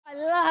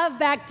love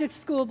back to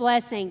school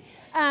blessing.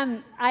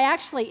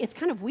 It's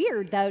kind of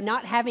weird though,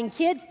 not having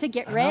kids to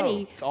get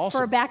ready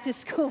for back to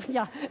school.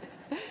 Yeah.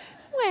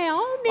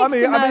 Well, mixed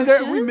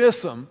emotions. We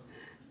miss them,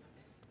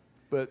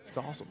 but it's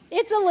awesome.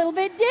 It's a little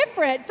bit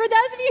different. For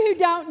those of you who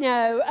don't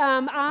know,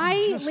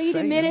 I lead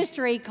a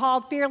ministry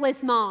called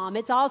Fearless Mom.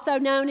 It's also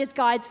known as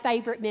God's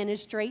favorite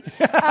ministry.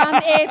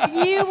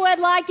 If you would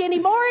like any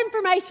more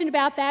information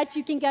about that,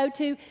 you can go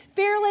to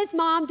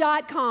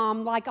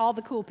fearlessmom.com, like all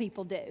the cool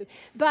people do.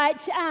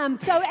 But so at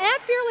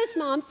Fearless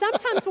Mom,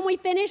 sometimes when we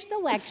finish the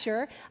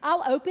lecture,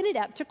 I'll open it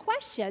up to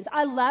questions.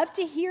 I love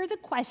to hear the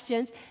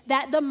questions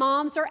that the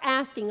moms are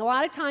asking. A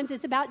lot of times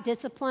it's about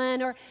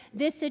discipline or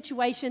this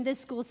situation, this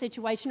school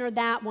situation, or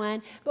that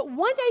one. But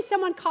one day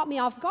someone caught me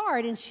off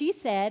guard and she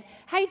said,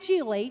 "Hey,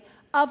 Julie,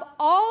 of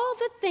all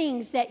the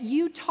things that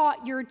you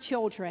taught your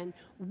children,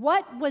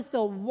 what was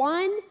the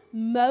one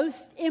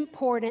most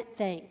important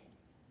thing?"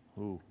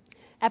 Ooh.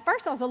 At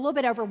first, I was a little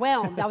bit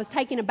overwhelmed. I was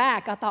taken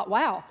aback. I thought,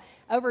 wow,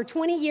 over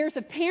 20 years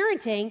of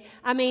parenting,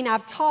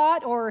 I've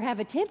taught or have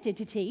attempted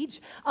to teach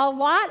a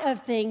lot of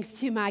things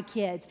to my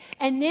kids.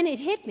 And then it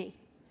hit me.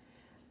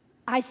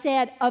 I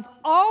said, of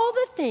all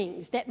the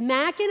things that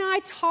Mac and I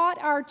taught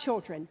our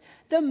children,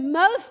 the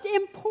most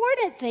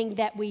important thing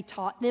that we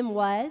taught them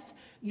was,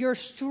 you're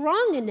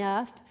strong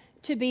enough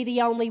to be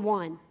the only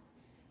one.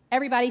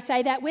 Everybody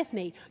say that with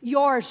me.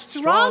 You're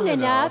strong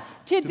enough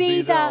to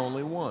be the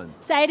only one.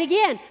 Say it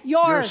again.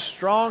 You're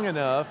strong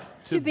enough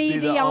to be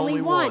the only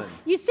one.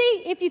 You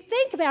see, if you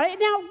think about it,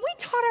 now we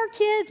taught our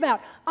kids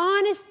about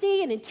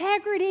honesty and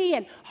integrity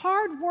and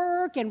hard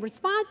work and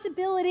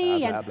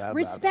responsibility and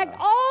respect,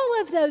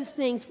 all of those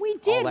things. We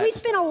did. We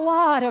spent a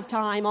lot of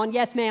time on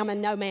yes, ma'am,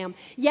 and no, ma'am.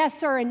 Yes,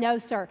 sir, and no,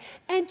 sir.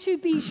 And to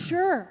be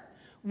sure,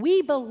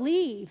 we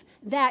believe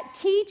that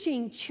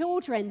teaching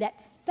children that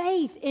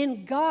faith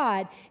in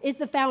God is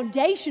the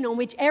foundation on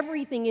which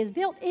everything is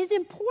built is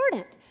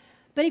important.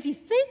 But if you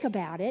think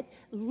about it,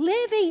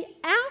 living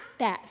out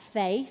that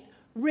faith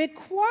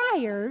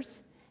requires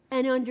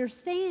an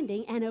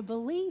understanding and a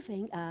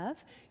believing of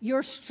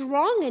you're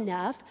strong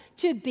enough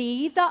to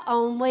be the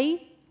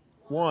only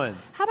one.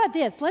 How about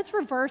this? Let's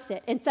reverse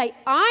it and say,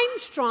 I'm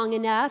strong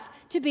enough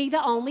to be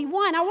the only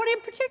one. I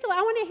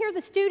want to hear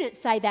the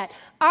students say that.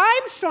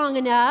 I'm strong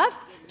enough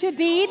to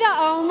be the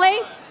only.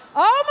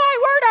 Oh my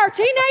word, our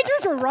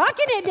teenagers are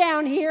rocking it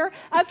down here.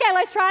 Okay,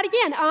 let's try it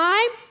again.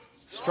 I'm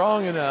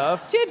strong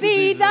enough to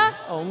be the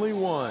only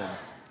one.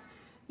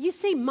 You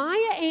see,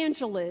 Maya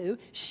Angelou,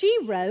 she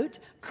wrote,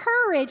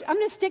 courage. I'm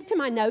going to stick to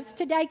my notes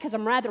today because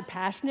I'm rather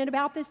passionate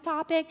about this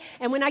topic.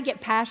 And when I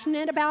get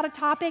passionate about a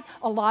topic,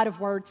 a lot of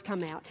words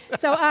come out.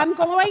 So I'm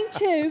going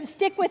to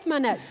stick with my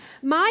notes.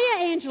 Maya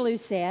Angelou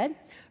said,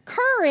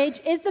 courage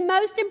is the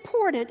most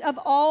important of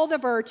all the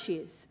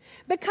virtues.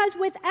 Because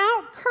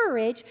without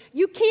courage,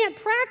 you can't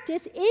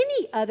practice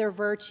any other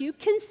virtue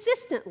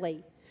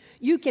consistently.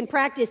 You can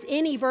practice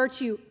any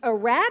virtue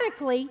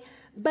erratically,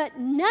 but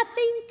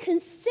nothing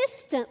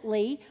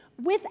consistently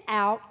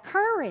without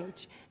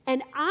courage.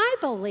 And I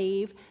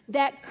believe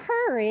that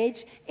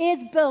courage is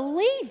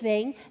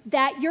believing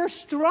that you're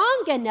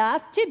strong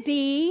enough to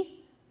be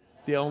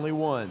the only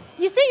one.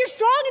 You see, you're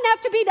strong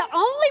enough to be the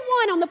only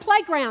one on the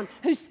playground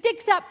who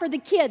sticks up for the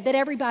kid that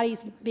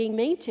everybody's being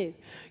mean to.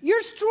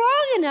 You're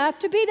strong enough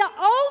to be the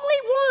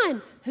only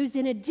one who's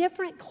in a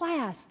different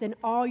class than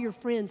all your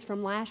friends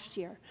from last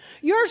year.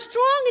 You're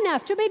strong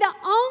enough to be the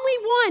only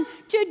one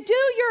to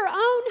do your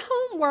own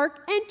homework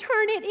and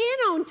turn it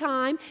in on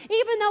time,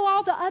 even though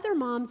all the other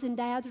moms and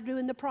dads are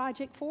doing the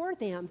project for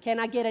them. Can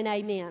I get an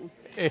amen?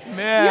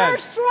 Amen. You're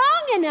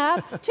strong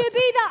enough to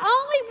be the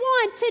only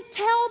one to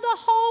tell the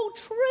whole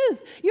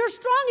truth. You're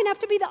strong enough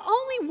to be the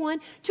only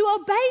one to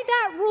obey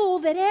that rule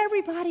that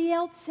everybody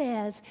else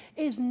says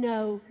is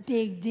no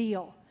big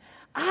deal.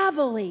 I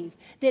believe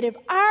that if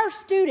our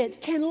students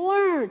can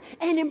learn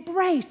and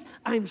embrace,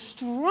 I'm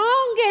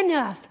strong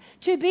enough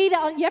to be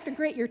you have to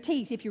grit your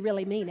teeth if you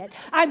really mean it.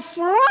 I'm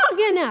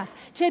strong enough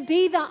to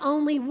be the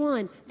only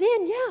one.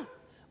 Then,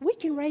 we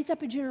can raise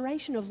up a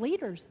generation of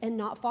leaders and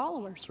not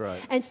followers. That's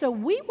right. And so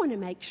we want to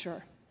make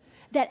sure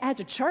that as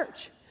a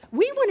church,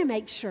 we want to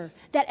make sure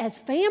that as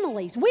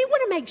families, we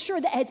want to make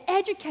sure that as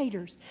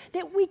educators,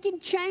 that we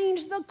can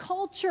change the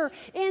culture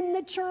in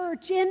the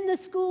church, in the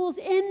schools,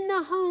 in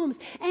the homes.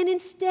 And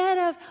instead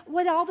of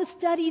what all the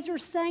studies are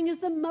saying is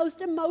the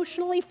most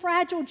emotionally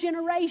fragile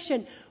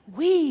generation,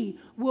 we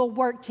will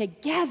work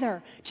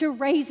together to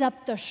raise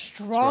up the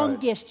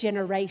strongest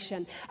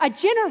generation. A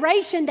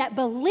generation that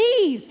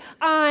believes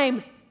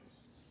I'm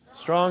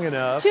strong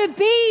enough to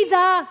be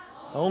the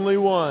only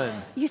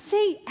one. You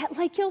see, at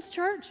Lake Hills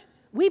Church,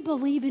 we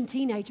believe in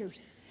teenagers.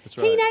 That's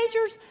right.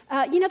 Teenagers,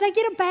 they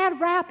get a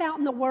bad rap out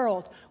in the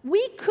world.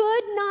 We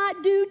could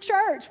not do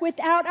church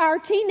without our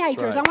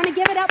teenagers. Right. I want to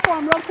give it up for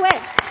them real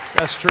quick.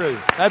 That's true.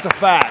 That's a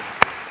fact.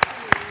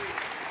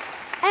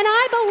 And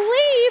I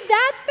believe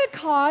that's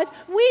because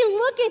we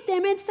look at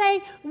them and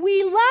say,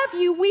 we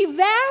love you, we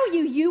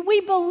value you,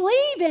 we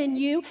believe in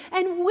you,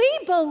 and we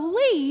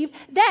believe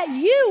that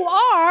you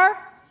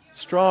are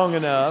strong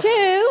enough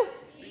to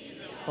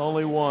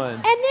Only one.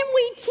 And then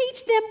we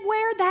teach them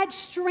where that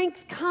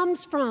strength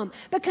comes from.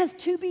 Because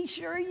to be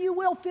sure, you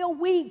will feel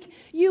weak.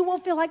 You will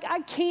feel like,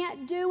 I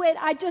can't do it.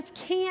 I just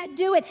can't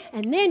do it.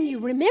 And then you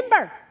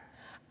remember,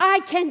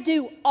 I can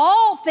do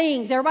all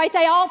things. Everybody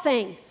say all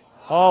things.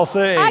 All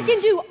things. I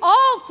can do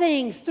all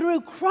things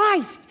through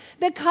Christ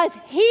because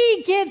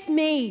He gives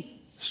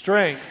me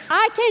strength.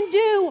 I can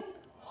do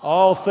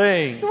all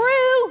things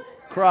through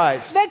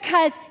Christ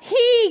because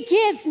He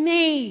gives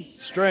me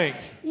strength.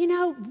 You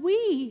know,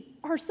 we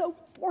are so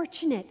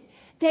fortunate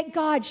that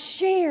God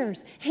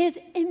shares His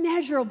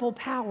immeasurable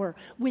power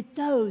with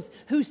those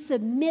who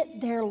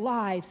submit their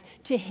lives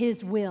to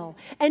His will.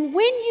 And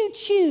when you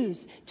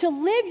choose to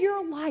live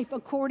your life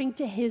according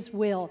to His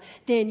will,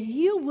 then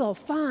you will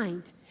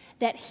find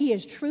that He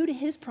is true to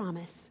His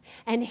promise,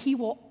 and He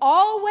will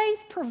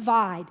always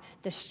provide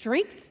the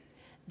strength,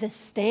 the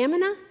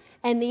stamina,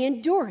 and the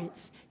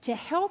endurance to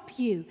help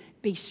you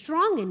be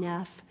strong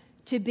enough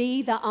to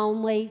be the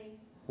only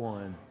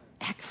one.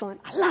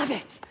 Excellent. I love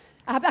it.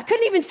 I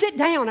couldn't even sit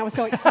down. I was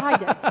so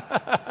excited.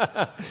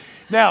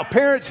 Now,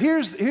 parents,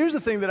 here's the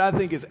thing that I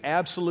think is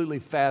absolutely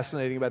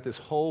fascinating about this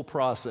whole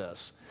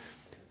process.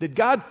 That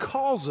God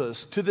calls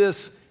us to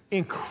this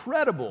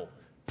incredible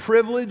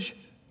privilege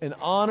and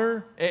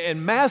honor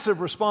and massive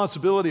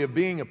responsibility of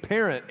being a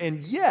parent.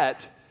 And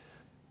yet,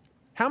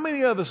 how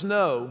many of us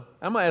know,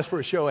 I'm going to ask for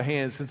a show of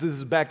hands since this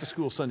is Back to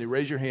School Sunday.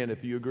 Raise your hand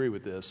if you agree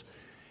with this.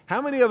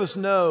 How many of us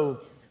know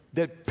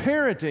that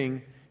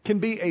parenting can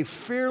be a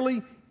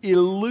fairly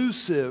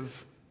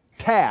elusive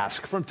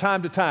task from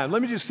time to time?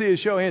 Let me just see a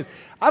show of hands.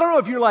 I don't know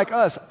if you're like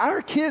us.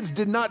 Our kids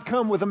did not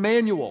come with a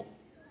manual.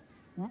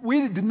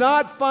 We did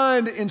not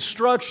find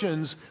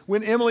instructions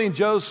when Emily and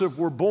Joseph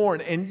were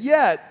born. And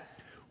yet,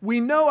 we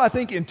know, I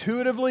think,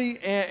 intuitively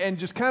and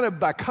just kind of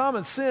by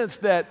common sense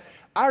that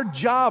our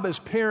job as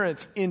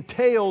parents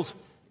entails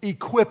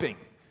equipping.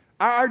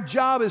 Our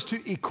job is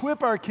to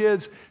equip our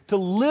kids to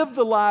live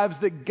the lives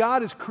that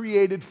God has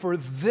created for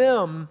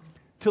them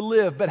to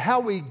live. But how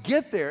we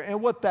get there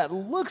and what that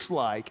looks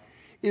like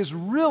is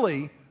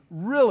really,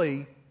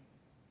 really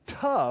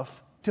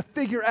tough to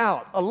figure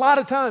out. A lot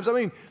of times,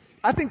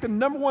 I think the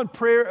number one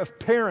prayer of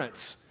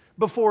parents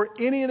before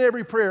any and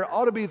every prayer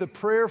ought to be the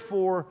prayer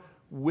for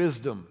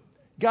wisdom.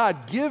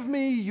 God, give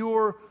me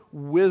your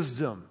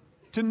wisdom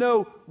to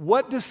know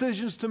what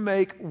decisions to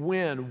make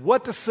when,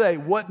 what to say,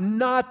 what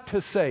not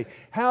to say,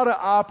 how to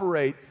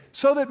operate,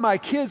 so that my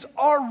kids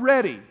are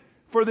ready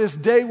for this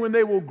day when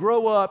they will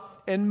grow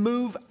up and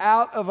move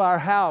out of our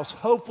house,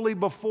 hopefully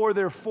before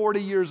they're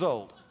 40 years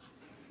old.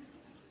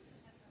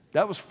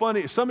 That was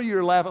funny. Some of you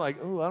are laughing like,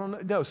 oh, I don't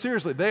know. No,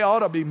 seriously, they ought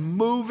to be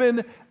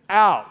moving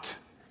out.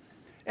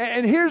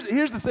 And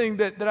here's the thing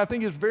that I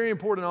think is very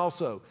important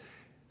also.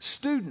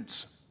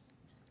 Students,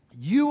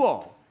 you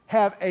all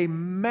have a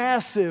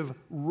massive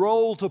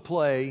role to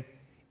play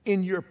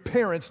in your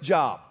parents'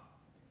 job.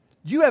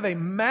 You have a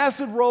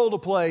massive role to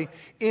play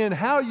in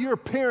how your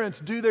parents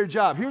do their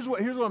job. Here's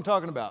what I'm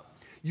talking about.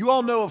 You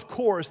all know, of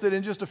course, that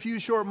in just a few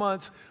short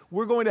months,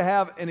 we're going to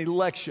have an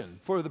election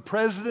for the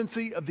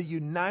presidency of the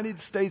United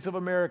States of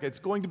America. It's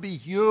going to be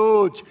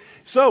huge.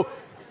 So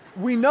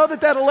we know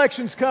that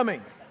election's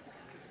coming.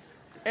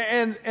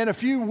 And a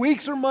few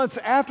weeks or months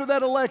after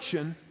that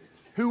election,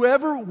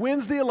 whoever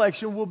wins the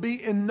election will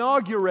be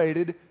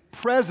inaugurated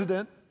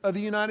president of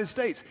the United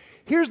States.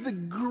 Here's the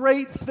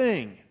great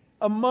thing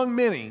among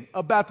many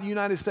about the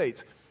United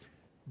States.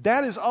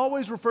 That is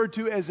always referred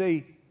to as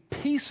a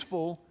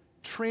peaceful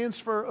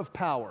transfer of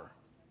power.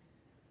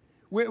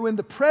 When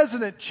the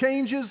president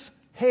changes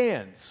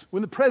hands,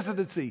 when the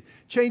presidency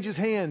changes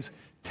hands,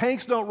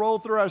 tanks don't roll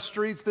through our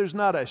streets, there's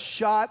not a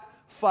shot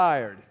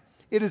fired.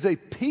 It is a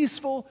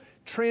peaceful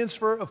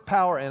transfer of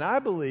power, and I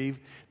believe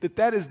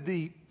that is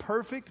the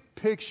perfect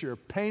picture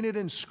painted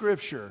in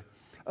Scripture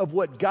of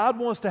what God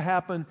wants to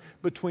happen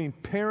between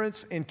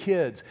parents and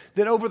kids.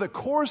 That over the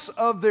course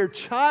of their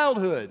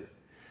childhood,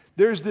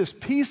 there's this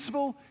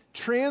peaceful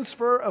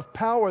transfer of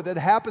power that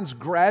happens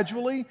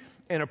gradually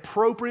and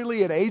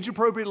appropriately at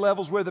age-appropriate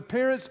levels, where the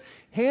parents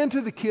hand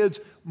to the kids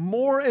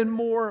more and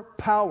more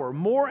power,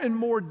 more and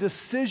more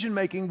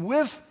decision-making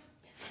with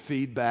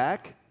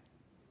feedback,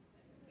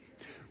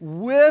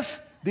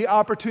 with the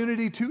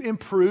opportunity to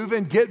improve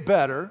and get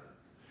better.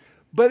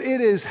 But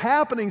it is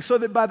happening so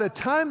that by the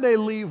time they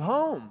leave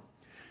home,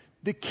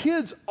 the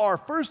kids are,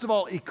 first of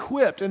all,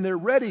 equipped and they're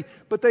ready,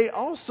 but they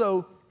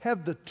also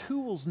have the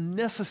tools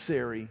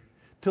necessary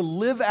to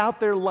live out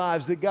their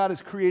lives that God has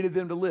created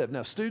them to live.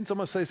 Now, students, I'm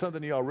going to say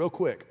something to y'all real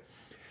quick.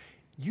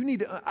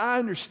 I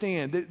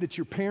understand that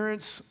your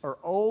parents are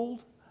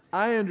old.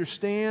 I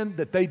understand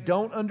that they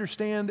don't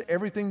understand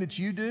everything that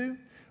you do.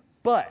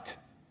 But,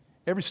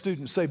 every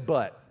student say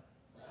but.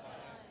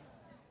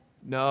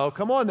 No,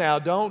 come on now.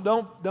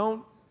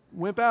 Don't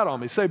wimp out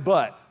on me. Say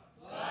but.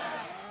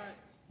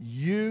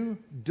 You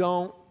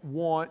don't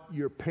want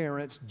your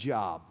parents'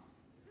 job.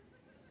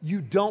 You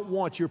don't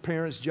want your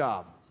parents'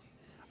 job.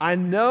 I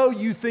know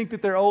you think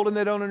that they're old and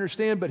they don't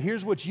understand, but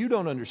here's what you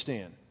don't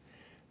understand.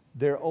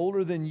 They're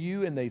older than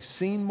you, and they've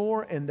seen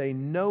more, and they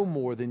know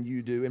more than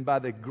you do. And by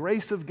the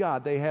grace of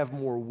God, they have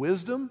more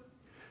wisdom,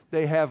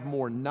 they have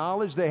more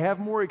knowledge, they have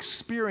more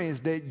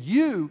experience that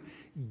you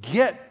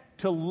get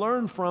to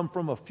learn from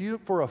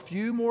for a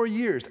few more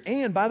years.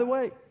 And by the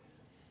way,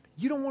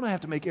 you don't want to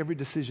have to make every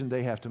decision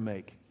they have to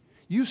make.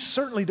 You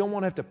certainly don't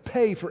want to have to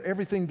pay for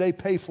everything they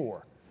pay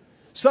for.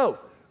 So,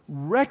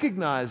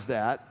 recognize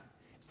that.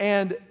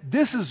 And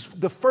this is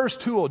the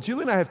first tool.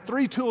 Julie and I have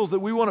 3 tools that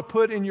we want to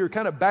put in your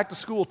kind of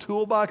back-to-school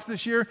toolbox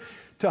this year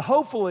to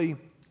hopefully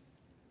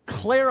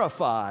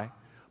clarify,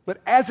 but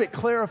as it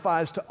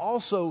clarifies, to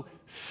also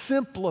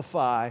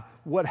simplify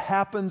what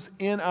happens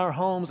in our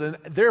homes and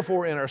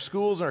therefore in our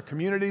schools and our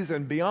communities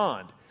and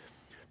beyond.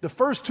 The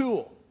first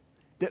tool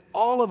that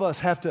all of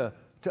us have to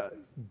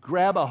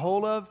grab a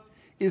hold of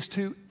is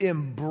to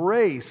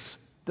embrace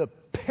the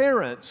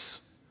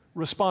parents'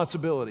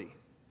 responsibility.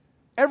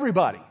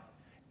 Everybody.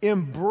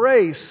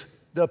 Embrace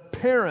the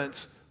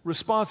parents'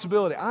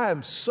 responsibility. I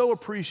am so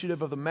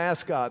appreciative of the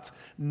mascots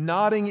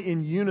nodding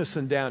in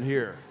unison down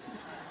here.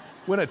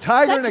 When a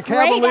tiger and a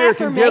cavalier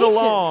can get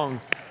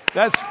along,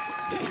 I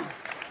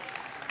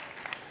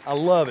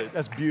love it.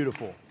 That's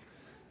beautiful.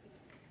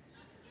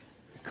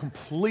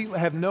 Completely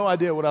have no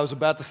idea what I was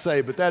about to say,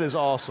 but that is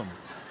awesome.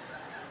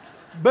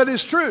 But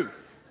it's true.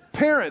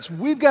 Parents,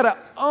 we've got to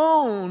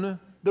own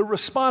the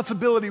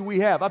responsibility we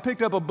have. I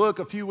picked up a book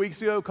a few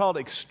weeks ago called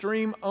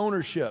Extreme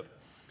Ownership,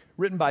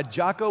 written by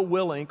Jocko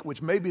Willink,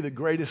 which may be the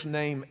greatest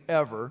name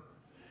ever,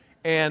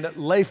 and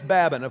Leif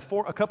Babin, a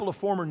couple of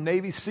former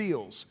Navy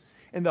SEALs.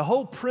 And the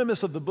whole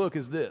premise of the book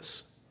is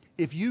this: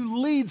 if you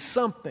lead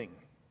something,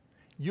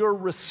 you're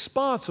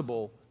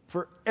responsible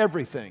for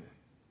everything.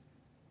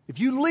 If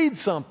you lead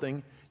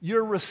something,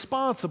 you're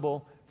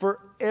responsible for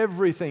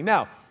everything.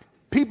 Now,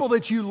 people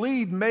that you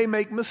lead may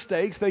make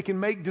mistakes. They can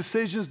make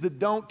decisions that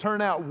don't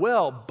turn out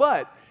well,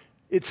 but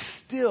it's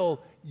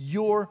still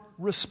your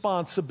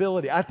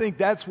responsibility. I think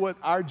that's what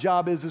our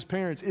job is as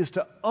parents, is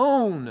to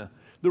own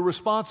the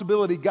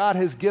responsibility God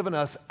has given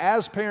us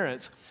as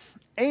parents.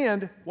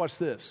 And, watch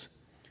this,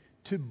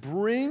 to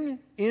bring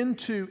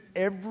into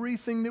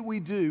everything that we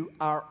do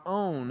our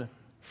own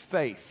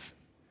faith.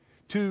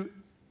 To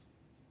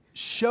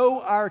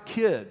show our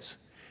kids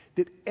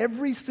that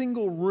every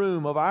single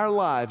room of our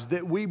lives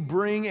that we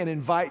bring and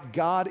invite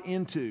God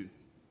into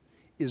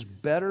is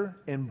better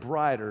and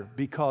brighter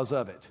because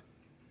of it.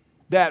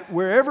 That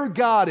wherever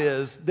God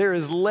is, there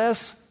is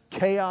less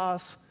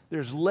chaos,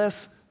 there's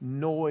less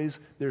noise,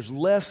 there's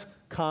less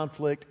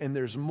conflict, and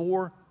there's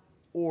more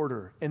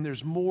order, and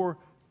there's more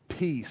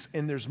peace,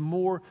 and there's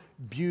more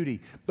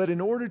beauty. But in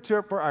order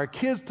for our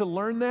kids to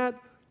learn that,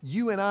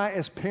 you and I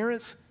as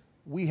parents,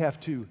 we have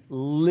to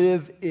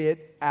live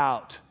it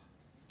out.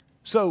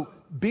 So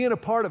being a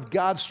part of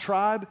God's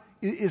tribe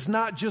is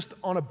not just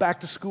on a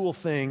back-to-school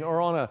thing or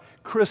on a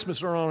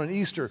Christmas or on an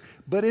Easter,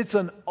 but it's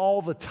an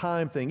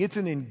all-the-time thing. It's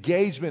an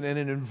engagement and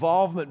an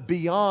involvement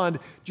beyond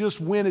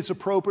just when it's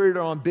appropriate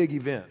or on big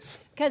events.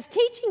 Because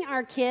teaching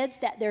our kids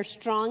that they're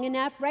strong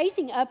enough,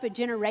 raising up a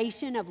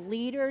generation of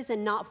leaders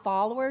and not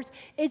followers,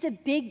 is a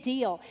big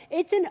deal.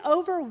 It's an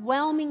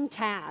overwhelming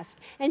task.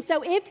 And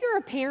so if you're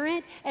a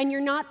parent and you're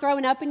not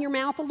throwing up in your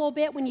mouth a little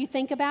bit when you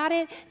think about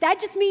it,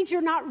 that just means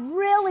you're not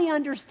really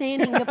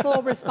understanding the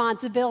full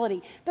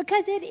responsibility.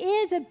 Because it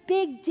is a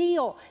big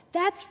deal.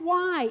 That's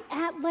why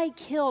at Lake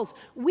Hills,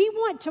 we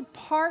want to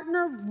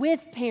partner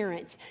with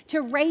parents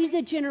to raise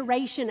a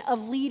generation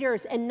of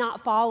leaders and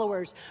not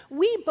followers.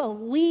 We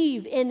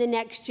believe in the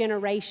next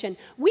generation.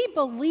 We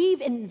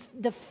believe in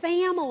the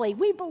family.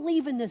 We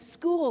believe in the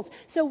schools.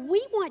 So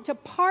we want to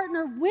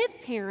partner with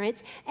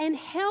parents and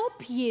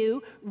help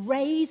you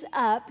raise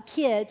up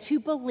kids who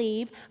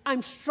believe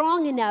I'm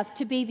strong enough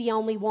to be the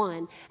only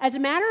one. As a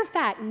matter of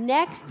fact,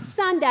 next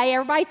Sunday,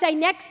 everybody say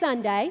next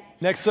Sunday.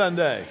 Next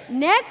Sunday.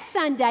 Next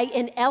Sunday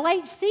in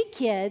LHC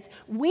Kids,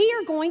 we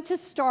are going to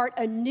start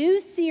a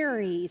new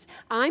series.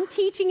 I'm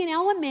teaching in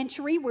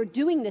elementary. We're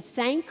doing the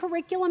same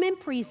curriculum in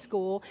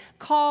preschool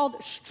called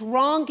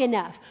Strong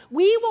Enough.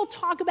 We will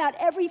talk about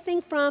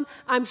everything from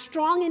I'm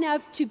strong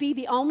enough to be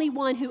the only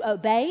one who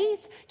obeys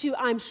to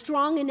I'm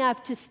strong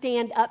enough to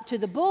stand up to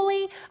the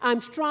bully. I'm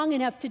strong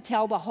enough to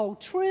tell the whole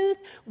truth.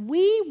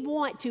 We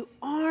want to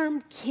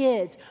arm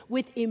kids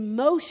with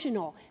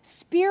emotional,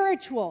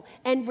 spiritual,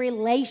 and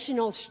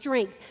relational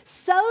strength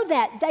so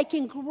that they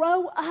can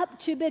grow up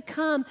to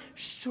become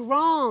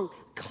strong,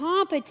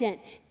 competent,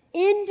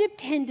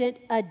 independent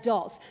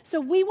adults. So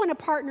we want to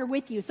partner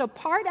with you. So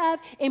part of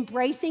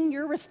embracing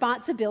your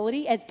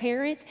responsibility as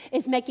parents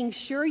is making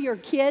sure your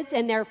kids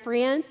and their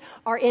friends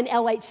are in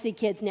LHC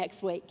Kids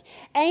next week.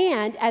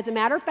 And as a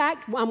matter of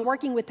fact, I'm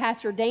working with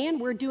Pastor Dan.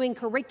 We're doing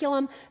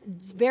curriculum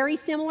very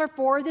similar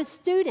for the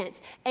students.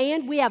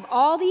 And we have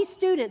all these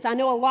students. I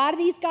know a lot of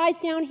these guys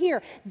down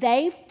here.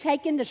 They've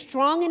taken the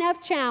Strong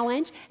Enough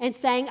Challenge and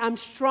saying, I'm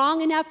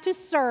strong enough to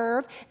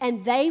serve,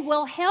 and they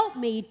will help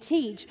me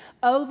teach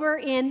over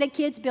in the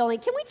kids building.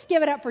 Can we just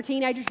give it up for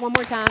teenagers one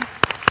more time?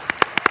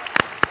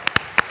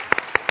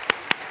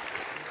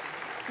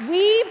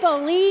 We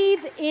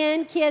believe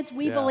in kids.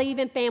 We believe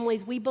in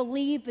families. We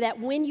believe that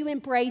when you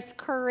embrace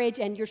courage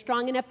and you're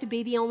strong enough to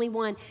be the only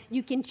one,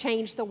 you can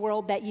change the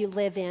world that you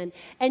live in.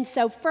 And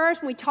so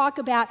first, when we talk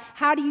about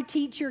how do you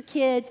teach your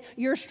kids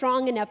you're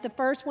strong enough, the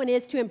first one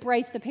is to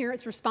embrace the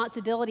parent's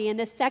responsibility. And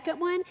the second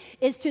one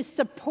is to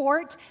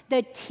support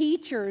the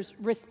teacher's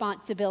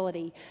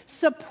responsibility.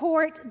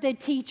 Support the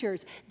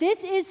teachers.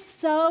 This is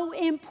so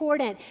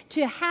important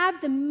to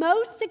have the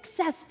most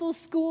successful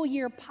school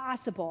year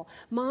possible.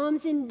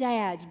 Moms and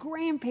dads,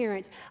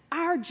 grandparents,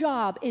 our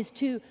job is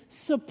to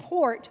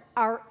support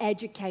our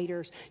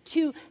educators,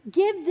 to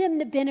give them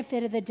the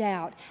benefit of the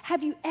doubt.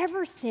 Have you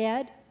ever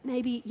said,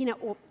 maybe,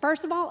 well,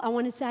 first of all, I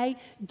want to say,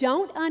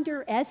 don't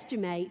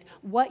underestimate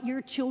what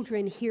your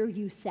children hear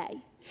you say.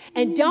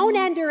 And don't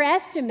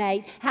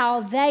underestimate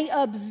how they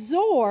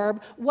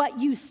absorb what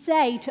you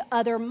say to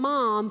other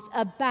moms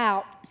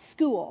about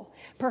school.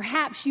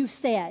 Perhaps you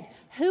said,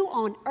 who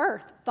on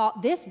earth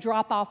thought this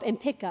drop-off and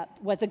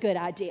pickup was a good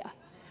idea?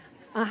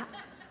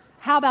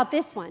 How about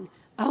this one?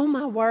 Oh,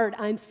 my word,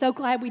 I'm so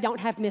glad we don't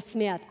have Miss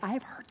Smith. I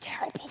have heard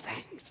terrible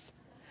things.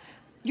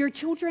 Your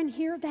children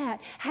hear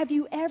that. Have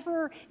you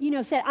ever,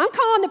 said, I'm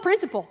calling the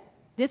principal.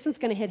 This one's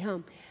going to hit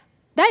home.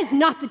 That is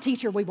not the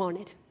teacher we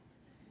wanted.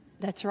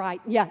 That's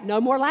right. Yeah,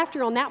 no more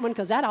laughter on that one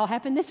because that all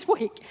happened this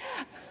week.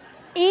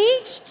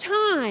 Each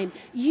time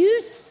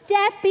you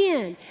step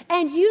in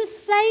and you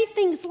say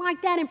things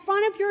like that in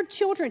front of your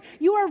children,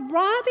 you are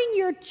robbing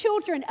your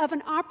children of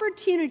an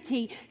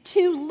opportunity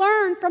to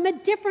learn from a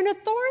different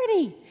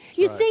authority.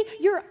 You see,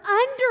 you're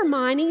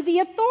undermining the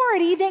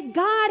authority that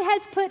God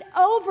has put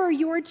over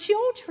your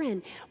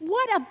children.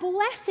 What a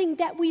blessing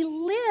that we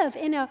live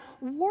in a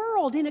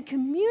world, in a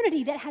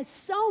community that has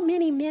so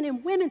many men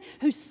and women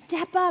who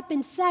step up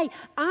and say,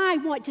 I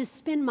want to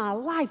spend my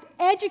life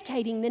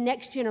educating the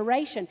next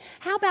generation.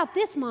 How about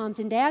this, moms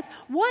and dads?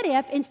 What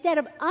if instead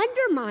of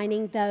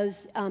undermining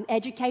those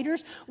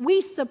educators,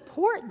 we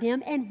support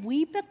them and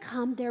we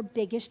become their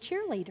biggest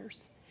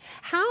cheerleaders?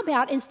 How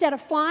about instead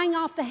of flying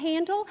off the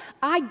handle,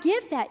 I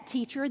give that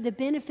teacher the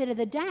benefit of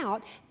the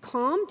doubt,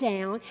 calm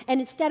down,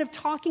 and instead of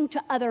talking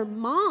to other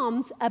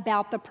moms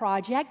about the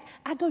project,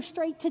 I go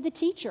straight to the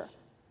teacher.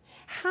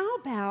 How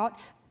about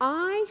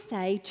I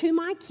say to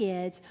my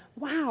kids,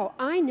 wow,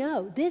 I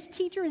know this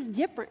teacher is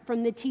different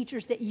from the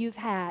teachers that you've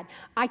had.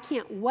 I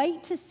can't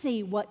wait to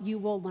see what you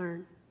will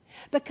learn.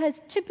 Because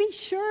to be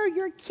sure,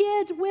 your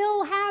kids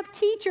will have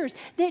teachers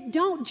that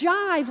don't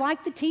jive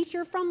like the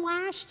teacher from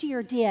last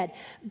year did.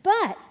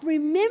 But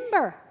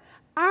remember,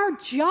 our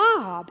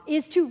job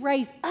is to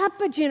raise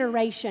up a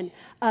generation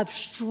of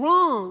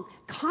strong,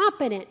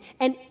 competent,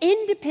 and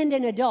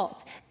independent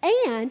adults.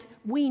 And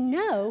we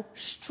know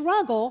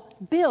struggle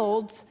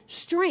builds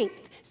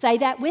strength. Say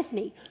that with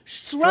me.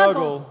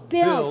 Struggle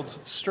builds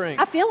strength.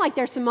 I feel like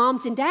there's some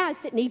moms and dads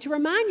that need to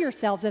remind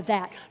yourselves of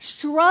that.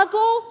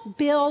 Struggle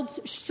builds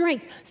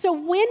strength. So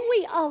when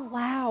we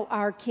allow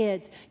our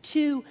kids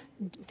to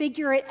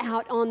figure it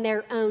out on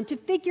their own, to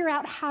figure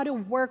out how to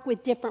work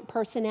with different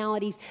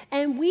personalities,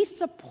 and we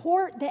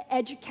support the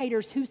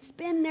educators who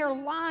spend their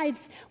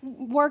lives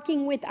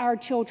working with our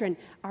children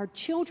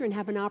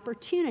have an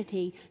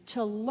opportunity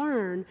to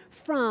learn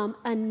from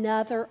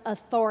another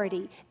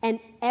authority. And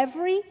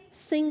every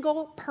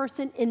single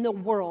person in the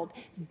world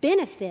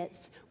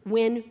benefits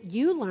when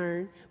you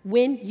learn,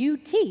 when you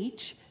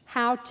teach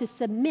how to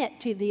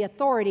submit to the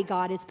authority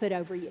God has put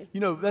over you.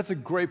 That's a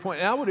great point.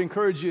 And I would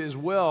encourage you as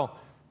well,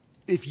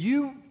 if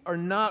you are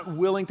not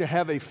willing to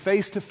have a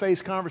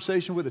face-to-face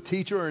conversation with a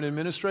teacher or an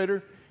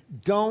administrator,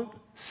 don't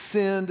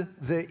send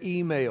the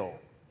email.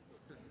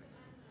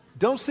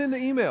 Don't send the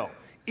email.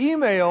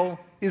 Email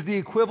is the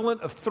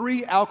equivalent of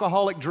 3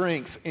 alcoholic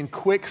drinks in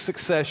quick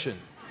succession.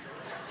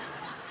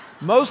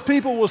 Most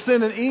people will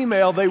send an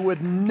email they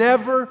would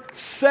never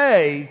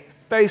say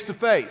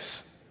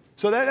face-to-face.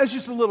 So that's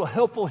just a little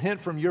helpful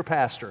hint from your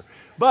pastor.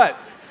 But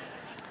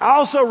I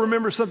also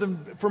remember something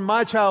from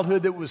my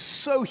childhood that was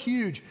so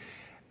huge.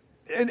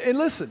 And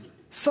listen,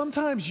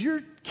 sometimes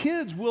your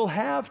kids will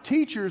have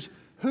teachers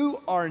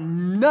who are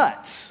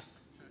nuts.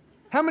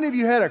 How many of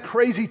you had a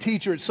crazy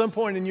teacher at some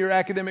point in your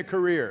academic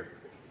career?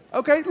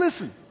 Okay,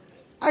 listen,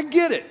 I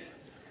get it.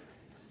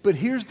 But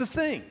here's the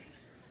thing.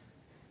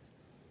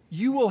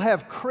 You will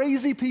have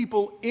crazy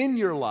people in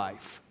your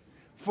life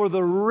for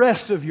the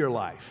rest of your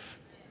life.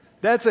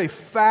 That's a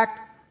fact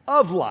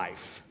of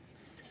life.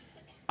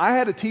 I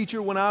had a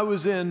teacher when I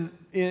was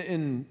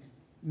in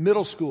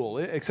middle school,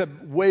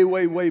 except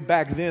way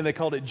back then they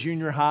called it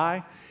junior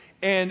high,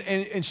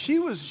 and she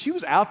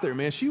was out there,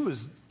 man. She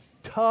was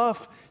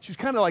tough. She was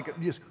kind of like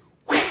just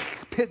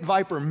pit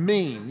viper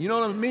mean. You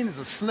know what I mean? As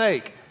a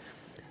snake.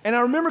 And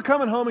I remember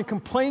coming home and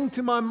complaining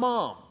to my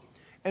mom,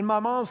 and my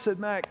mom said,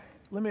 "Mac,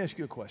 let me ask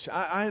you a question.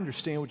 I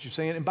understand what you're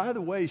saying. And by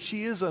the way,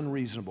 she is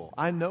unreasonable.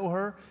 I know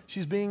her.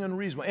 She's being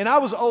unreasonable." And I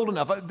was old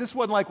enough. This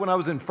wasn't like when I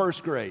was in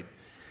first grade.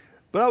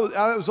 But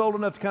I was old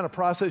enough to kind of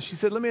process. She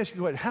said, "Let me ask you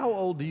a question. How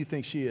old do you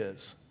think she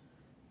is?"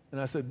 And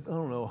I said, "I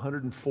don't know,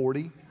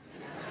 140.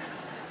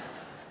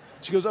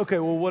 She goes, "Okay,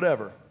 well,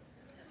 whatever."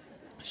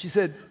 she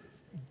said,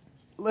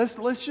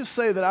 let's just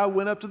say that I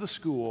went up to the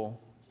school,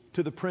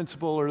 to the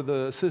principal or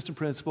the assistant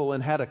principal,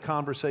 and had a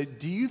conversation.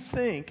 Do you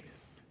think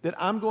that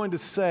I'm going to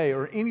say,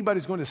 or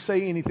anybody's going to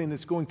say anything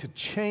that's going to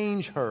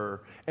change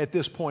her at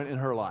this point in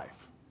her life?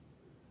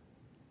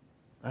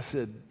 I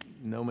said,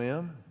 no,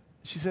 ma'am.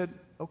 She said,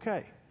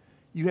 okay,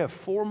 you have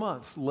 4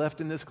 months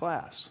left in this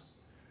class.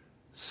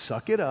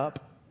 Suck it up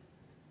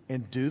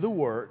and do the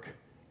work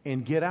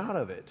and get out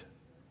of it.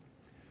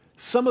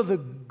 Some of the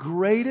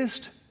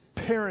greatest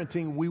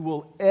parenting we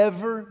will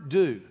ever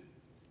do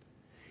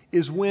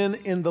is when,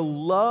 in the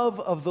love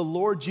of the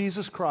Lord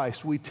Jesus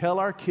Christ, we tell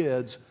our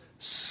kids,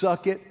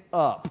 suck it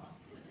up.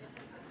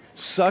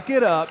 Suck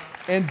it up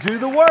and do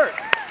the work.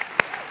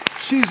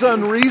 She's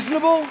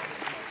unreasonable,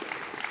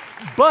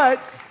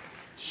 but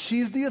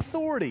she's the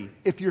authority.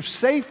 If your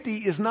safety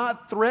is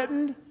not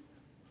threatened,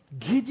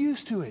 get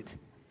used to it.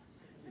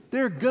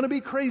 There are going to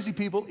be crazy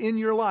people in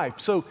your life.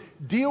 So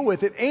deal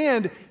with it,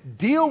 and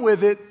deal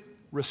with it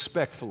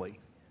respectfully.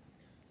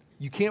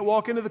 You can't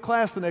walk into the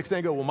class the next day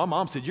and go, well, my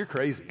mom said you're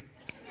crazy.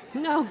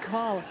 No,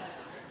 God.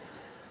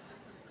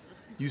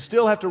 You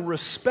still have to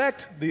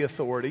respect the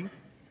authority,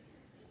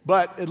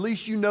 but at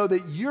least you know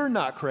that you're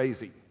not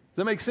crazy. Does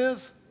that make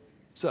sense?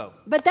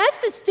 But that's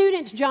the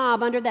student's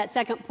job under that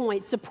second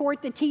point.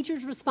 Support the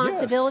teacher's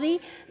responsibility.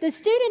 Yes. The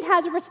student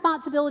has a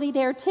responsibility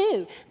there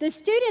too. The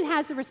student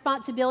has the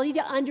responsibility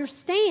to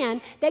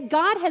understand that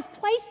God has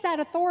placed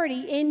that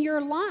authority in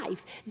your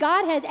life.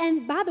 God has,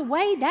 and by the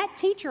way, that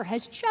teacher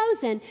has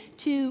chosen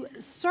to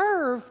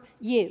serve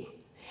you.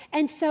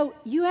 And so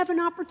you have an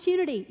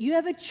opportunity. You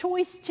have a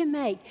choice to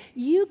make.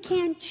 You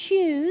can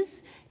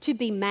choose to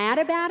be mad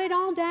about it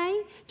all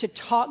day, to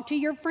talk to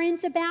your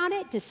friends about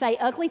it, to say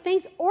ugly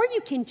things, or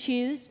you can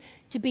choose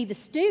to be the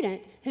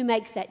student who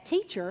makes that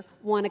teacher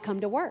want to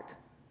come to work.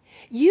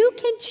 You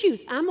can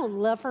choose. I'm going to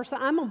love her, so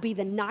I'm going to be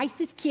the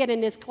nicest kid in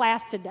this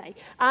class today.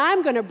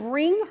 I'm going to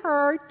bring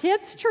her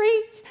Tips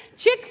Treats,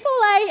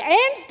 Chick-fil-A,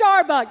 and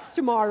Starbucks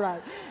tomorrow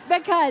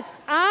because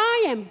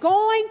I am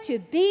going to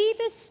be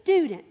the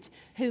student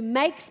who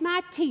makes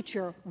my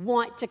teacher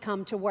want to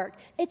come to work.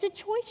 It's a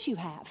choice you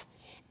have.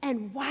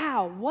 And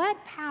wow,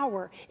 what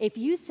power if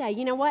you say,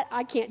 you know what,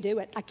 I can't do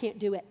it. I can't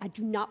do it. I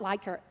do not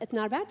like her. It's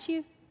not about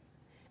you.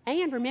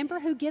 And remember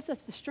who gives us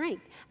the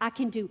strength. I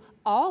can do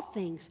all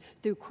things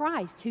through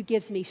Christ who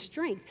gives me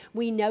strength.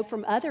 We know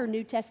from other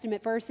New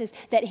Testament verses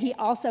that he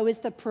also is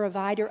the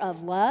provider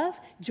of love,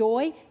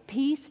 joy,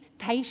 peace,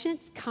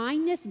 patience,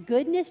 kindness,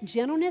 goodness,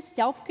 gentleness,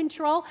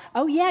 self-control.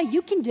 Oh yeah,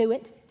 you can do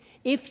it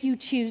if you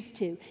choose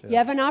to. Yeah. You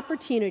have an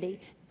opportunity.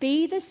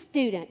 Be the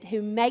student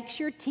who makes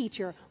your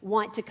teacher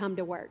want to come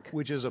to work.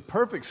 Which is a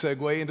perfect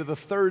segue into the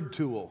third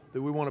tool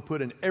that we want to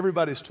put in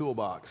everybody's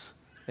toolbox.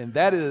 And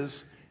that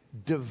is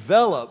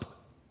develop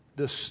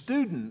the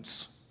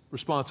student's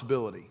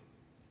responsibility.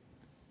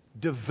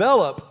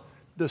 Develop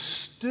the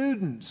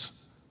student's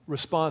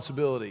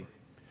responsibility.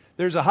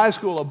 There's a high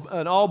school,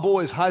 an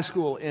all-boys high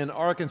school in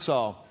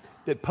Arkansas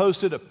that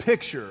posted a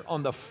picture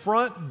on the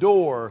front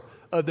door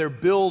of their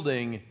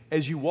building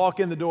as you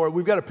walk in the door.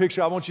 We've got a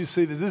picture. I want you to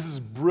see this. This is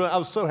brilliant. I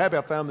was so happy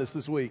I found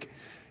this week.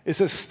 It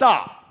says,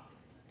 stop.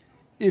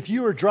 If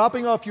you are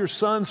dropping off your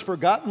son's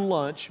forgotten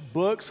lunch,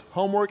 books,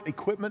 homework,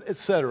 equipment,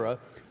 etc.,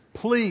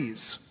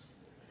 please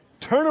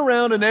turn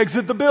around and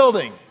exit the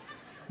building.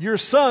 Your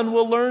son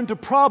will learn to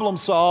problem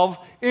solve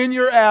in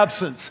your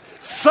absence.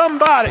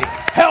 Somebody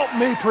help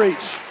me preach.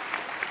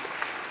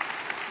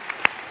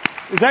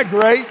 Is that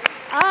great?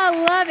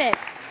 I love it.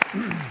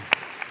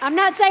 I'm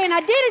not saying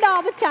I did it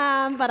all the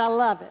time, but I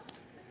love it.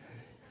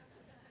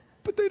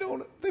 But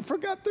they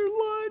forgot their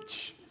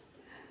lunch.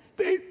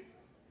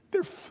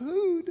 Their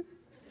food.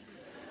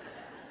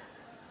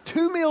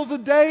 2 meals a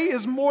day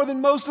is more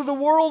than most of the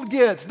world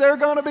gets. They're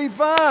going to be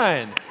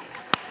fine.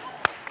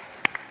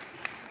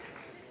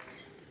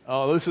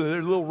 Oh, listen,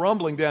 there's a little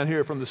rumbling down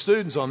here from the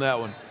students on that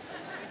one.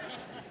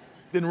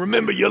 Didn't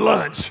remember your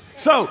lunch.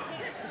 So,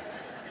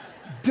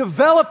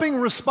 developing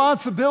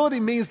responsibility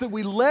means that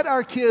we let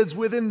our kids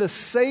within the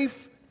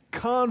safe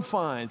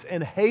confines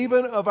and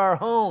haven of our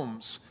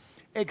homes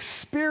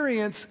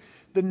experience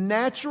the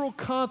natural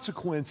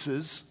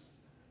consequences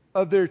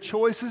of their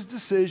choices,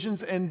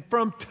 decisions, and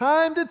from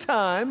time to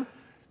time,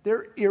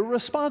 their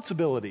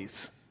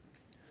irresponsibilities.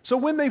 So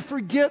when they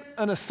forget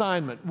an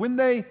assignment, when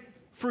they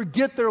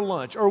forget their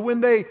lunch, or when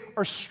they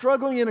are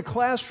struggling in a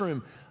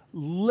classroom,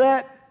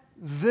 let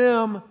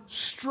them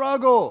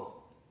struggle.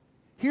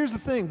 Here's the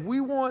thing.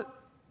 We want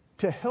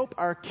to help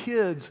our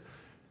kids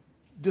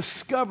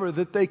discover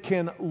that they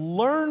can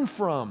learn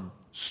from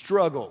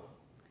struggle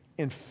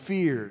and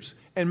fears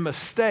and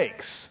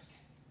mistakes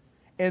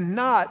and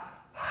not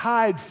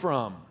hide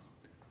from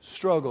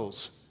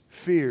struggles,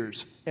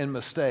 fears, and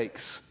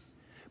mistakes.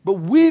 But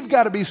we've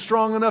got to be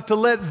strong enough to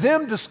let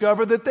them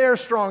discover that they're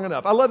strong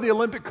enough. I love the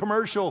Olympic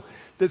commercial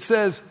that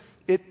says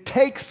it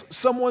takes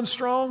someone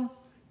strong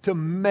to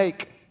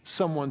make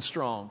someone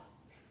strong.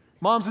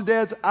 Moms and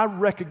dads, I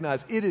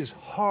recognize it is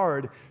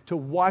hard to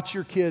watch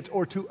your kids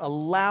or to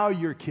allow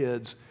your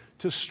kids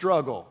to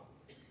struggle.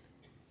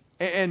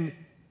 And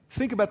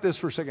think about this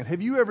for a second.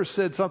 Have you ever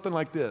said something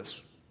like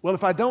this? Well,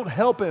 if I don't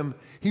help him,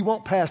 he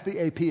won't pass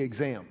the AP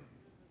exam.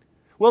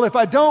 Well, if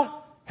I don't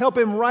help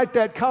him write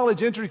that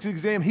college entrance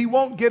exam, he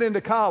won't get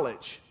into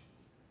college.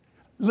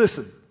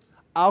 Listen,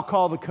 I'll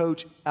call the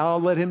coach.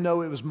 I'll let him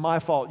know it was my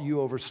fault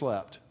you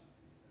overslept.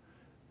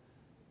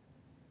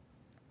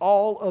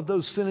 All of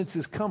those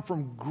sentences come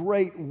from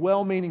great,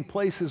 well-meaning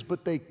places,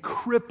 but they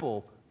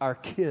cripple our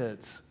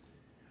kids.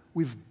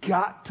 We've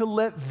got to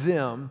let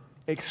them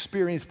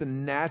experience the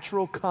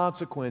natural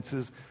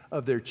consequences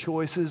of their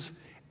choices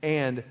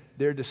and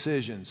their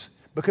decisions.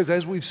 Because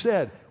as we've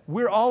said,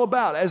 we're all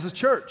about, as a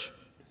church,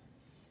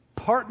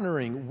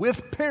 partnering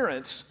with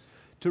parents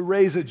to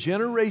raise a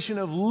generation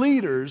of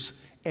leaders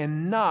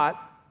and not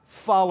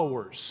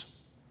followers.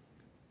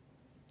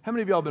 How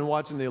many of y'all have been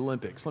watching the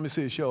Olympics? Let me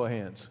see a show of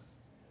hands.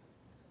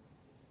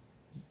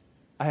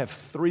 I have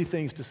 3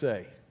 things to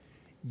say.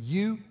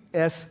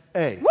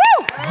 USA.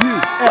 Woo!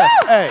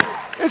 USA.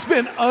 It's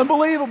been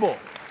unbelievable.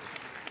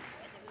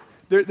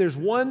 There's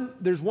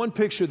one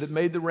picture that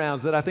made the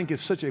rounds that I think is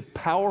such a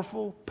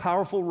powerful,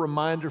 powerful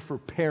reminder for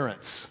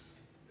parents.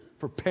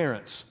 For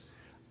parents.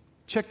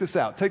 Check this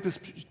out.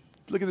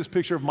 Look at this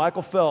picture of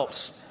Michael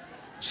Phelps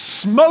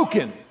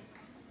smoking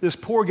this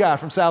poor guy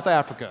from South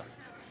Africa.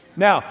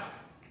 Now,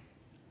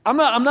 I'm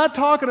not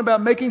talking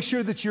about making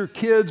sure that your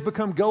kids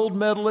become gold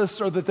medalists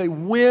or that they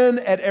win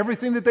at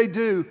everything that they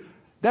do.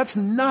 That's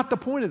not the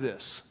point of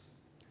this.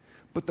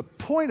 But the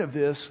point of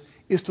this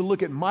is to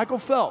look at Michael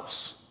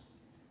Phelps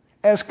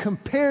as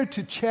compared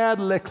to Chad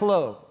le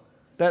Clos.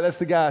 That's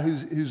the guy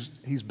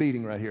he's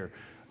beating right here.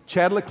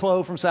 Chad le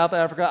Clos from South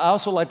Africa. I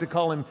also like to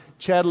call him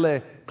Chad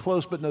le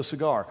Close but no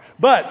cigar.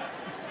 But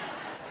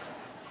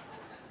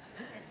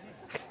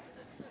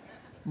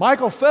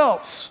Michael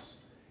Phelps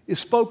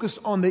is focused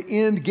on the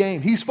end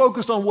game. He's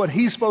focused on what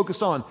he's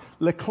focused on.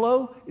 Le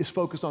Clos is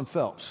focused on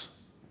Phelps.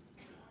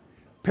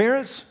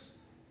 Parents,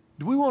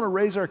 do we want to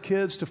raise our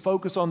kids to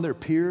focus on their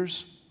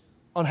peers,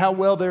 on how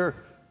well they're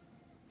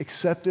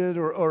accepted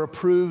or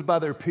approved by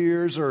their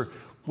peers, or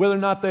whether or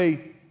not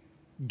they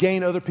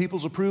gain other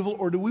people's approval?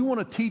 Or do we want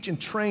to teach and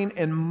train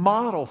and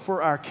model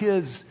for our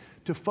kids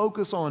to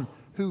focus on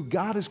who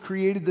God has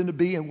created them to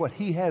be and what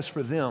He has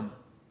for them?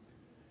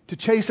 To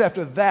chase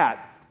after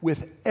that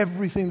with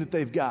everything that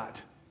they've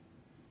got.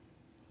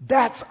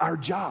 That's our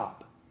job.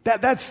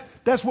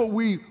 That's what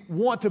we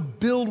want to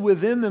build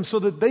within them so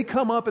that they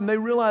come up and they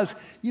realize,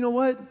 you know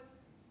what?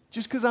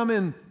 Just because I'm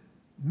in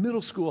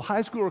middle school,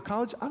 high school, or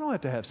college, I don't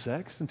have to have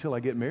sex until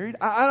I get married.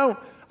 I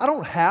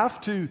don't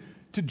have to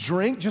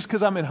drink just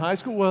because I'm in high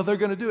school. Well, they're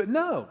going to do it.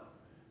 No.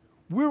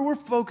 We're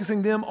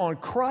focusing them on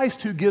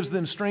Christ who gives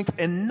them strength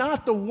and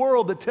not the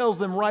world that tells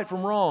them right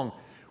from wrong.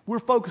 We're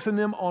focusing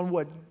them on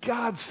what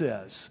God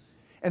says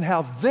and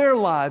how their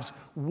lives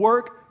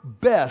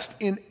work best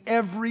in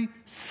every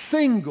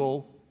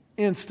single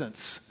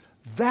instance.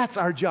 That's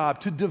our job,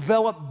 to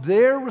develop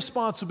their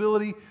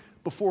responsibility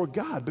before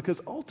God,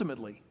 because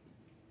ultimately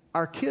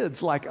our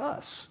kids, like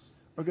us,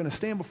 are going to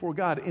stand before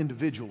God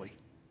individually.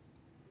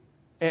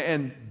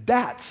 And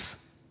that's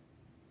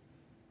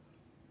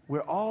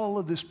where all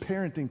of this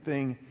parenting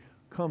thing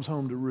comes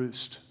home to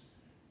roost.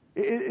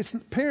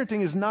 Parenting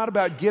is not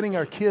about getting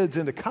our kids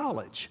into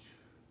college.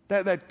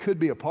 That could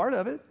be a part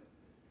of it.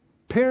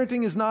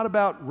 Parenting is not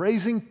about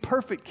raising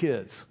perfect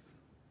kids.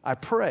 I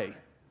pray.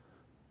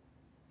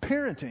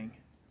 Parenting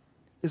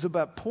is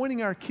about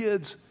pointing our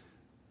kids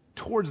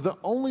towards the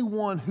only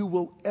one who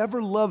will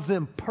ever love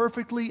them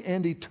perfectly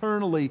and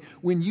eternally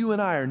when you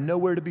and I are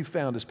nowhere to be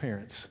found as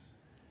parents.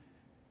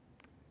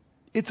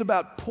 It's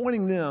about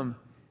pointing them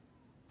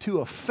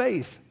to a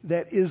faith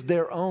that is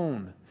their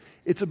own.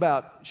 It's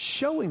about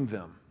showing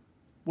them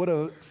what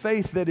a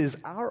faith that is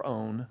our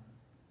own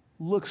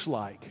looks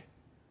like.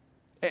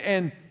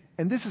 And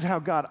this is how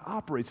God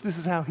operates. This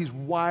is how He's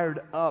wired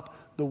up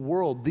the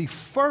world. The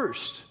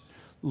first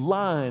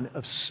line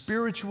of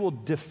spiritual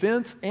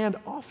defense and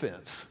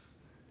offense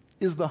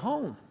is the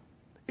home.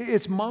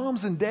 It's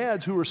moms and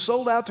dads who are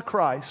sold out to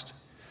Christ,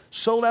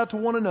 sold out to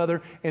one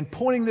another, and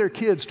pointing their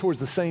kids towards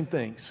the same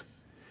things.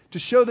 To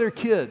show their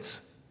kids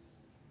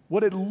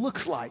what it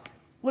looks like,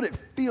 what it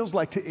feels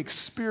like to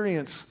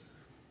experience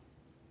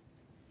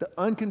the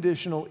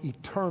unconditional,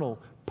 eternal,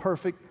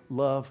 perfect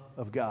love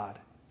of God.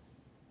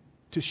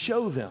 To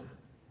show them,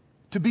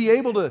 to be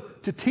able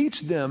to teach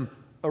them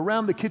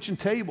around the kitchen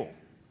table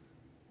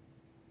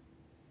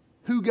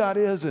who God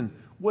is and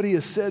what He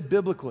has said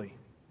biblically.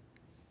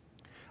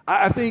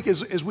 I think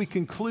as we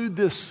conclude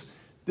this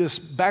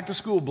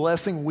back-to-school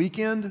blessing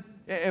weekend,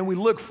 and we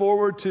look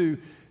forward to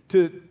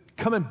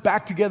coming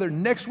back together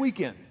next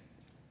weekend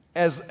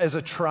as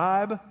a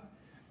tribe,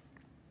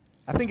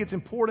 I think it's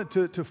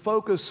important to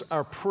focus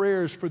our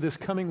prayers for this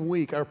coming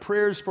week, our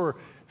prayers for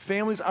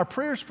families, our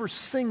prayers for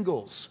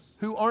singles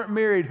who aren't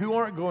married, who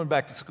aren't going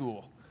back to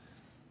school,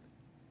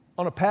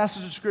 on a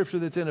passage of Scripture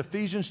that's in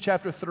Ephesians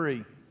chapter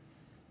 3.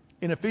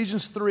 In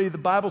Ephesians 3, the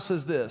Bible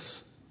says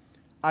this: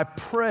 I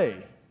pray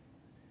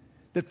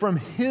that from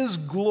His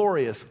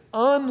glorious,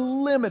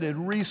 unlimited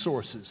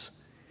resources,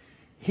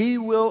 He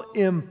will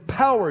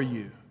empower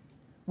you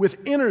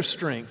with inner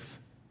strength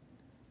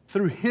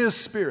through His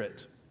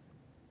Spirit.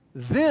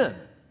 Then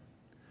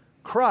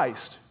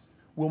Christ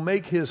will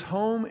make His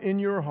home in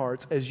your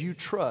hearts as you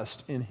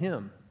trust in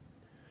Him.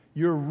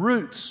 Your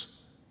roots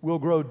will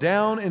grow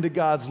down into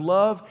God's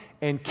love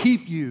and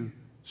keep you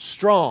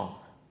strong.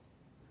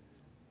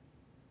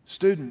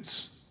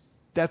 Students,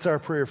 that's our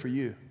prayer for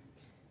you.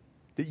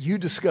 That you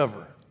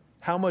discover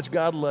how much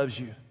God loves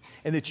you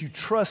and that you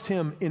trust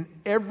Him in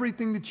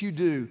everything that you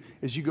do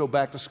as you go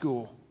back to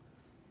school.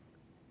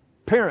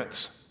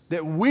 Parents,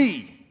 that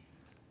we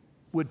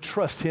would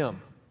trust Him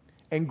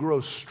and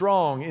grow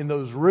strong in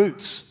those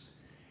roots.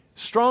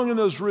 Strong in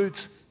those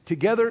roots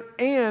together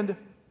and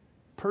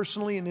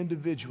personally and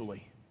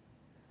individually.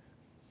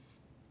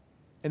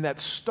 And that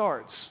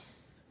starts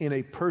in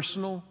a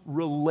personal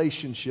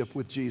relationship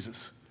with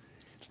Jesus.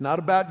 It's not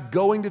about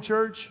going to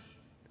church.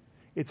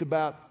 It's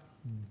about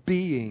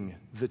being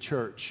the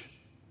church.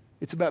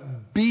 It's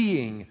about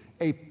being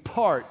a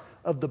part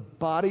of the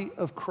body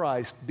of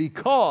Christ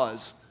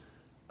because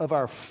of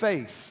our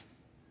faith,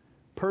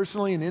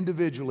 personally and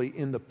individually,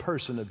 in the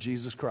person of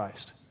Jesus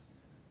Christ.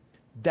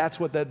 That's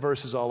what that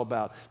verse is all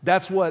about.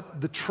 That's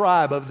what the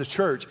tribe of the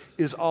church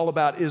is all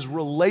about, is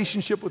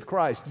relationship with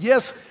Christ.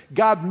 Yes,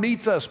 God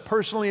meets us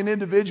personally and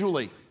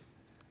individually.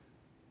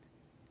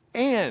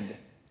 And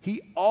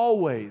He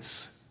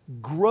always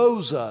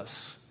grows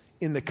us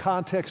in the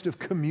context of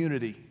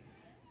community,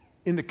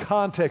 in the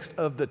context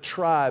of the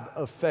tribe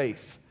of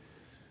faith.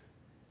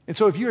 And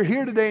so if you're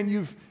here today and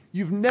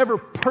you've never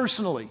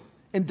personally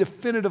and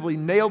definitively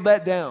nailed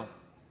that down,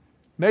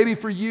 maybe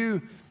for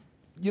you,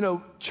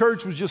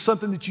 church was just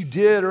something that you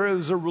did or it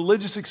was a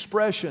religious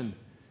expression.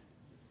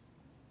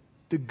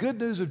 The good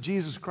news of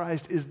Jesus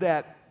Christ is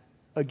that,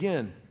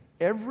 again,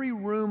 every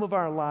room of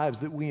our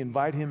lives that we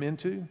invite Him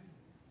into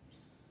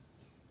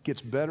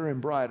gets better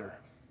and brighter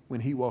when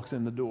He walks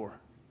in the door,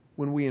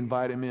 when we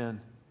invite Him in,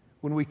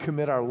 when we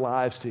commit our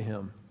lives to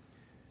Him.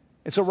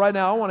 And so right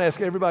now I want to ask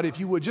everybody, if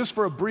you would, just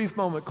for a brief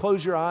moment,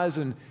 close your eyes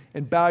and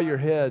bow your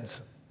heads.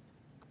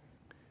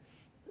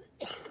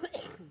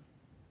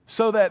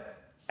 So that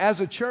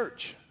as a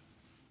church,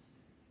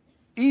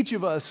 each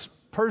of us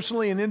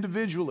personally and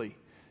individually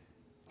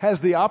has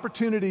the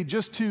opportunity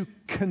just to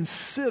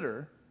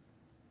consider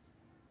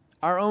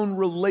our own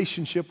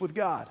relationship with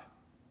God.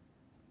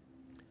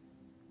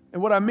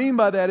 And what I mean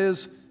by that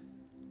is,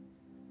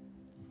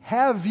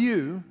 have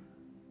you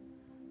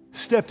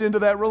stepped into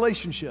that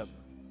relationship?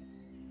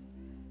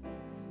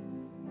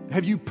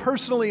 Have you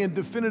personally and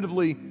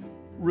definitively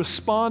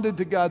responded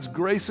to God's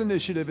grace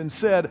initiative and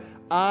said,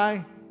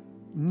 I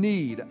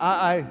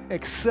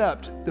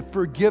accept the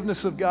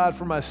forgiveness of God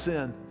for my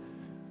sin.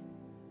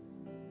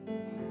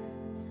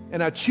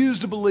 And I choose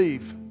to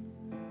believe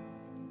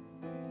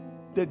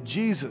that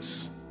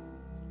Jesus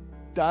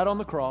died on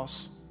the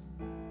cross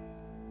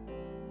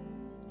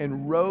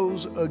and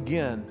rose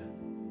again.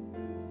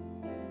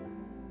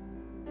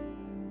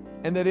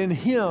 And that in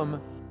Him,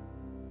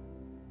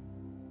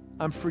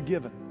 I'm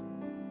forgiven.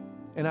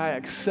 And I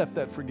accept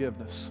that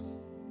forgiveness.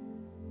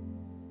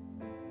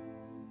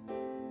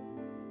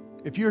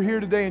 If you're here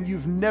today and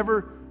you've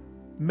never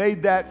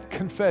made that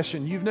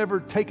confession, you've never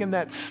taken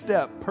that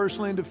step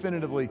personally and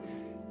definitively,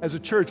 as a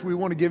church, we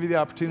want to give you the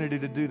opportunity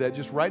to do that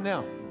just right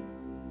now,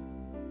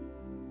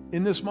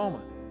 in this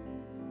moment.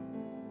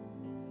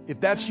 If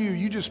that's you,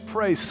 you just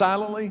pray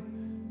silently,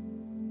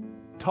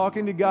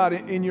 talking to God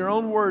in your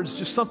own words,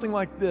 just something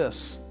like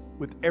this,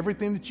 with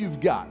everything that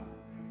you've got.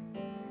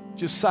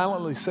 Just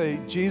silently say,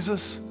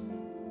 Jesus,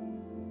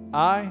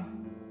 I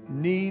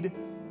need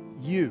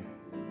you.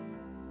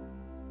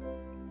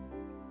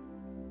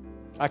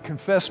 I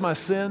confess my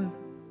sin.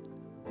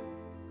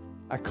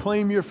 I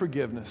claim your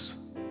forgiveness.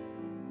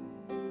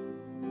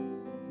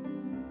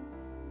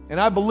 And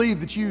I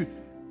believe that you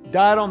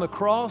died on the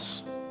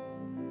cross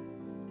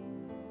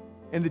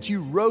and that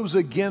you rose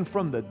again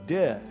from the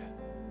dead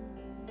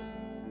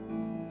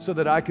so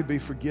that I could be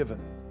forgiven.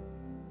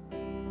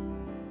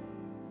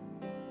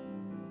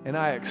 And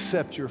I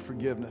accept your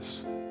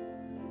forgiveness.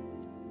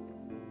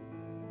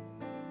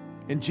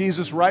 And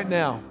Jesus, right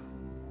now,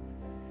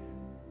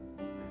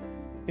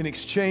 in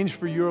exchange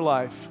for your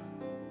life,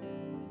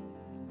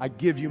 I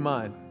give you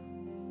mine.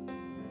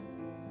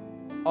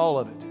 All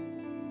of it.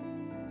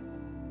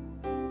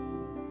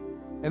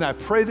 And I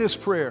pray this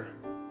prayer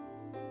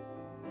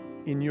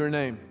in your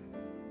name.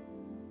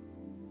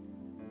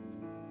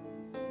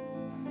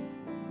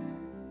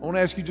 I want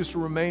to ask you just to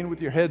remain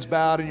with your heads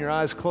bowed and your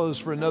eyes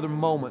closed for another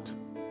moment,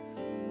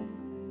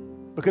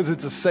 because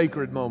it's a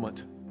sacred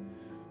moment.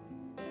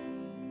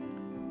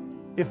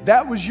 If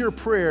that was your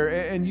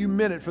prayer and you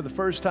meant it for the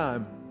first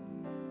time,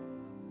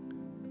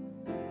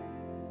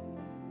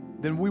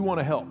 then we want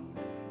to help.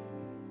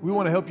 We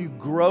want to help you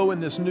grow in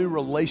this new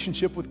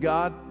relationship with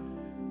God.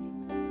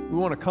 We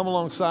want to come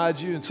alongside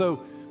you. And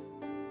so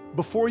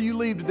before you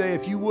leave today,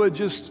 if you would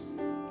just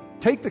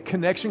take the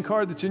connection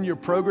card that's in your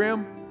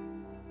program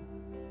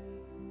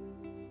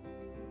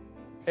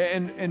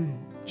and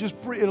just,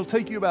 it'll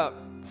take you about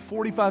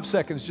 45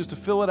 seconds just to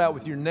fill it out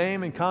with your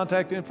name and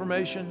contact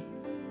information.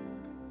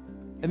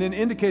 And then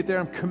indicate there,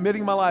 I'm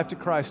committing my life to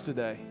Christ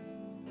today.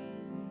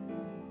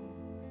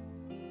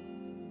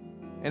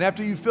 And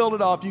after you filled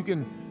it off, you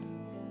can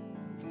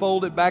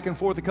fold it back and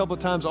forth a couple of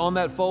times on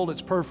that fold.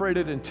 It's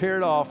perforated, and tear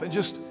it off. And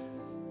just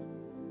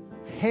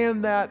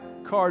hand that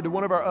card to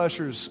one of our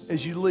ushers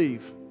as you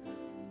leave.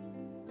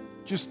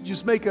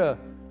 Just make a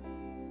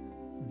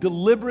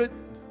deliberate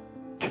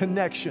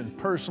connection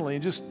personally,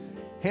 and just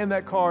hand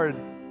that card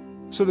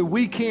so that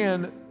we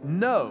can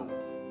know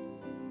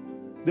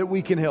that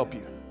we can help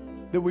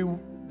you,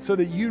 so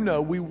that you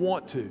know we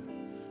want to.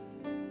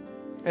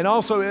 And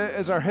also,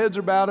 as our heads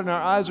are bowed and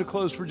our eyes are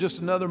closed for just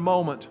another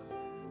moment,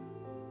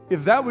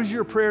 if that was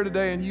your prayer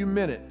today and you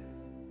meant it,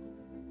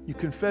 you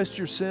confessed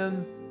your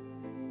sin,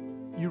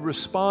 you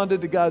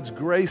responded to God's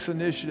grace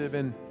initiative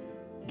and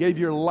gave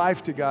your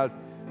life to God,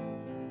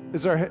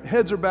 as our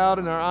heads are bowed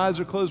and our eyes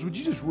are closed, would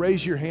you just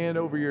raise your hand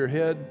over your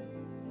head?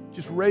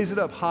 Just raise it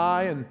up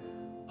high and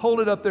hold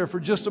it up there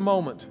for just a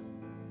moment.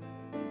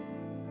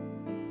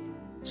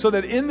 So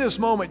that in this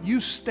moment you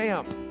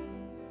stamp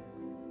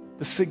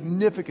the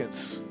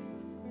significance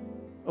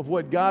of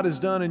what God has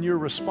done in your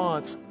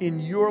response in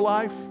your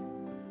life,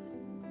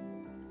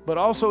 but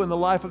also in the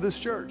life of this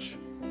church.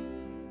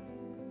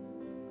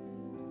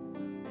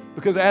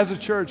 Because as a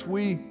church,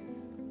 we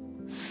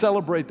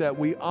celebrate that,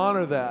 we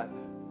honor that.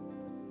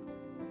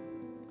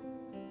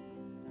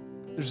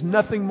 There's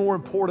nothing more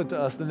important to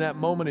us than that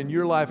moment in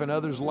your life and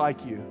others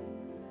like you.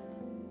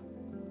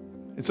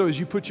 And so as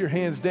you put your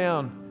hands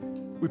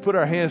down, we put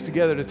our hands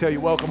together to tell you,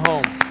 welcome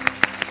home.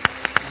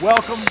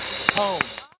 Welcome home.